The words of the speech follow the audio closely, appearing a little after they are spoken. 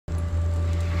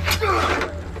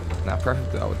Now,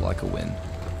 preferably I would like a win,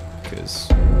 because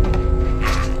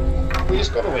We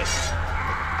just got to win.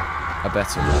 a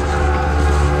better win.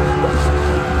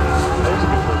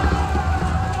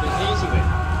 An easy win.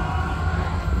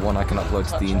 One I can upload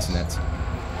to the internet.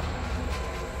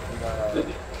 No.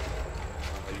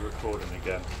 Are you recording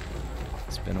again?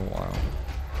 It's been a while.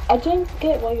 I don't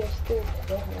get why you're still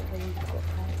playing when you've got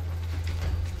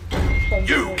time.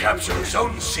 You captured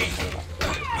Zone C.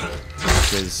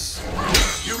 Because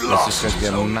You there's lost just going to be a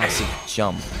Zone massive A.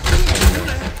 jump in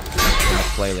the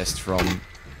playlist from,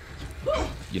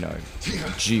 you know,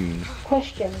 June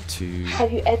Question. to...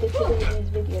 Have you edited all these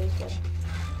videos then?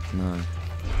 No.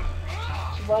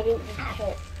 So why didn't you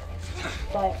check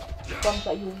like ones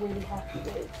that you're really happy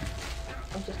with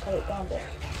and just cut it down there?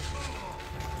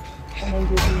 And then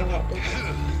you'll be more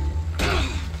updated.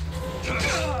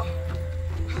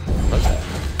 Okay.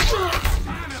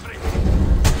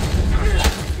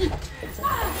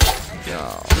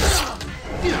 Oh.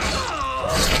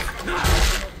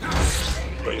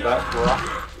 Got you back, bro.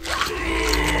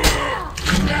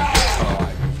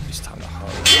 Alright, it's time to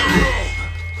hurry.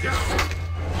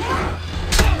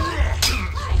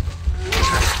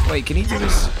 Wait, can he do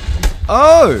this?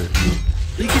 Oh!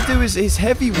 He could do his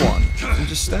heavy one. I'm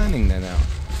just standing there now.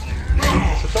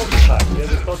 It's a dodge attack. Yeah,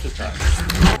 it's a dodge attack.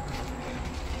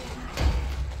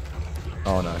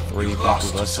 Oh no, 3 people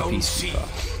Lost versus a Zone C. peacekeeper.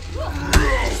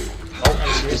 Oh,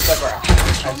 and it's the ground. I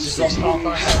just lost half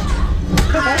my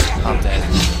health. I'm dead.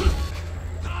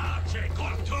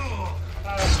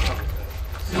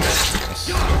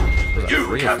 You 3 or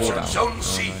 4 captured down. Zone Oh,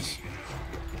 C. nice.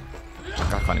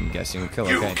 I can't even get a single kill.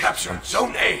 You Okay, captured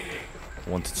Zone A.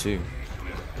 1 to 2.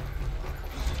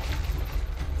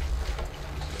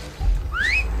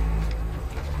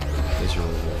 There's your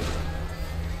reward.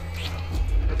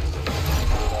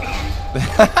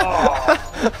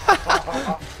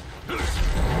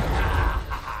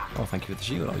 Oh, thank you for the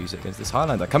shield. I'll use it against this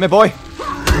Highlander. Come here, boy!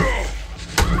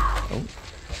 Oh.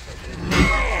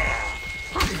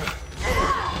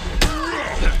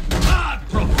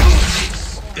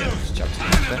 Just jumped in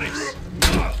the fence.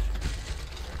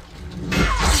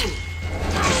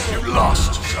 You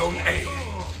lost Zone A.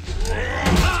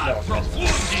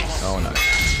 Oh no.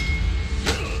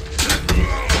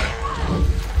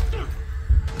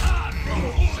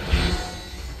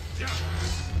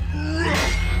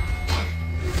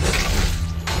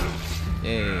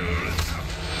 Yay.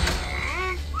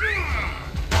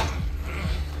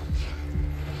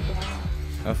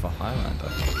 Oh, for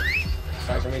Highlander.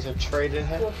 Right, for me to trade in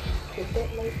here. You're a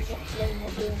bit late to get playing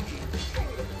what doing.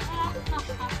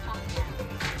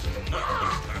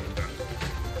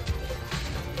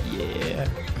 Yeah.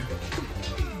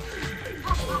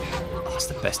 Oh, that's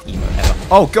the best emo ever.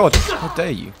 Oh god! How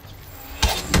dare you?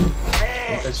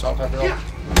 Good stop, everyone.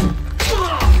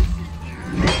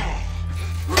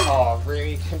 Oh,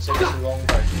 really? Consider this a long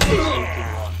boat.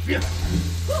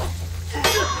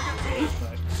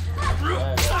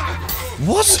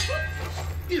 What?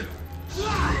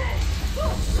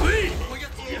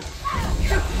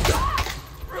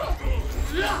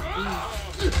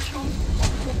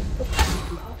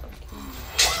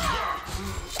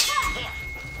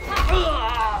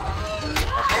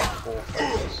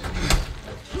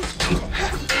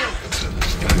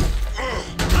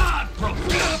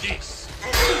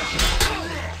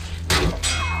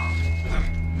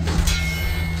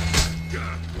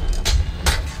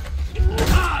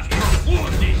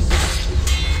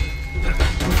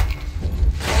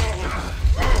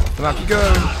 Come out you go!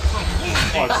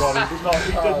 Oh god,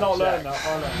 he did not learn that.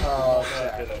 Oh, Yeah,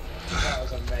 Jack. did it? That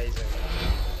was amazing.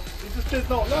 He just did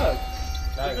not learn.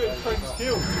 No, He no, didn't train not.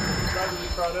 skills. Randomly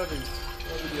tried heavy.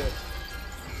 What idiot.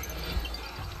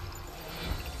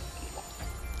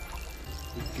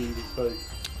 He beat his face.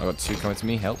 I got 2 coming to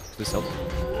me. Help. Please help.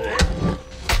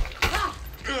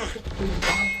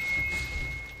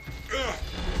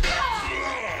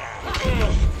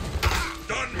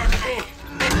 Done, Maxwell.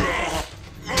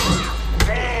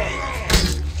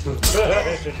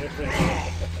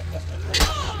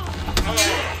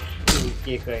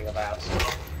 Giggling about.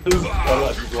 Oh,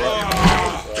 that's right.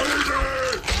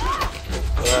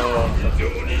 Oh, that's it.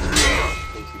 Of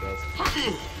course he does.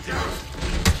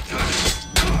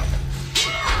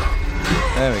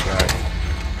 There we go.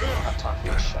 That time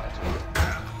for a shot.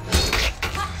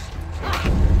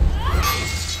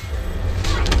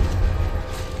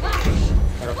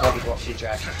 I'll probably watch you,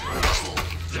 Jack.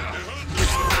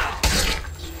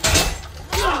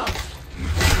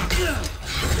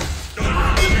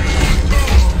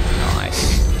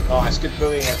 Nice. Oh, it's good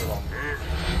bullying everyone.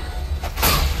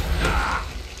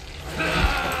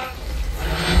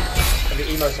 Have you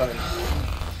Emo's on him.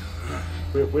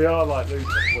 We are like losing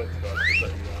the points, guys. Just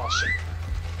letting you know. Oh shit.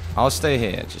 I'll stay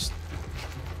here. Just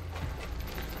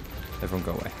everyone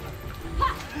go away.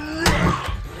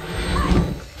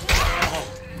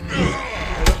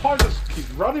 The fight just keeps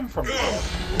running from me. He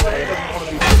doesn't want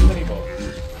to be pushed anymore.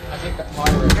 I think that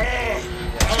Pyro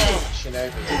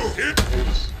Shinobi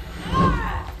oops.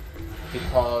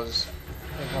 Because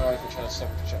I think my rifle trying to sip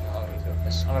to check out he's doing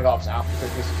this. I'm gonna go up to Alpha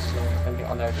because this is going to be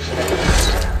on there. Shinobi.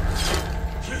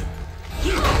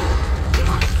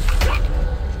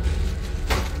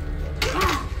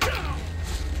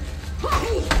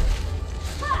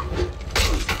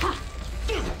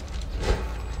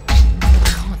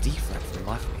 Can't deflect for the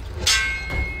life of me.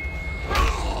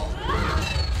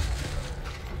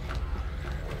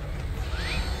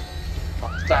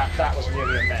 That was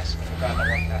really a mess. I'm glad that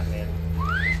wasn't happening.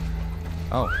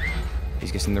 Oh,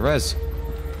 he's getting the res.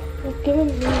 Well, give him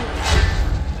me.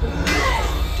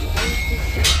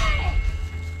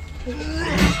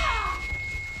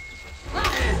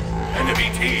 Enemy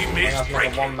team I is have like a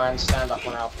breaking. one-man stand-up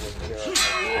on Alpha with Kira.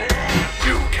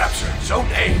 You captured Zone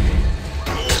A.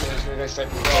 So we're gonna go straight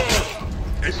to the top.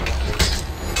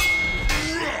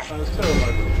 And there's two of them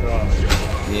over the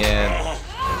charge. Yeah.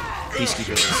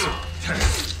 Peacekeepers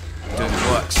doing the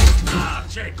works.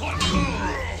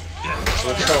 So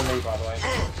it's still me, by the way.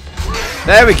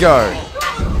 There we go.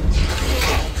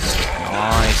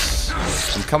 Nice.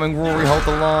 I'm coming, Rory. Hold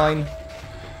the line.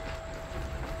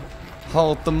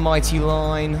 Hold the mighty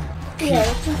line. Keep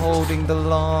holding the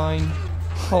line.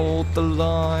 Hold the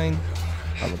line.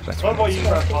 I love better. What about you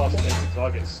grab past me because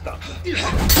I get stuck? They're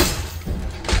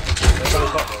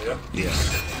both up there, yeah? Yeah.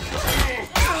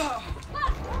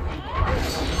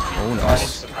 Oh,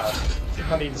 nice.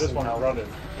 I need This some one's help. running.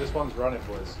 This one's running,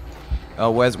 boys. Oh,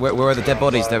 where are the dead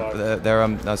bodies?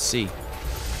 They're C.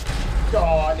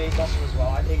 Oh, I need Gossip as well.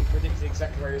 I think predicted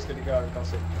exactly where he's going to go,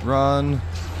 Gossip. Run.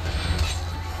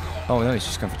 Oh no, he's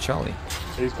just going for Charlie.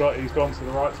 He's gone to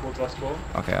the right towards us spawn.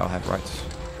 Okay, I'll have rights.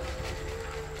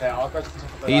 Yeah, I'll go to the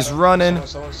top of the He's ladder. running.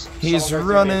 He's He's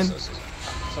running.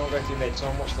 Someone go through mid.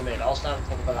 Someone watch the mid. I'll stand on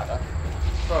top of the ladder.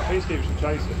 Right, Peacekeeper should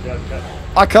chase him. Yeah, okay.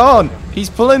 I can't. He's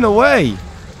pulling away.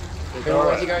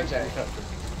 Where's he going to?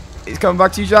 He's coming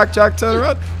back to you, Jack. Jack, turn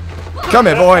around. Come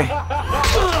here, boy.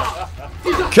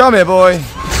 Come here, boy.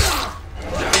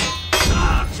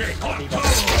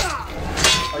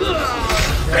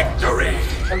 Victory.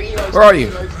 Where are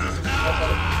you?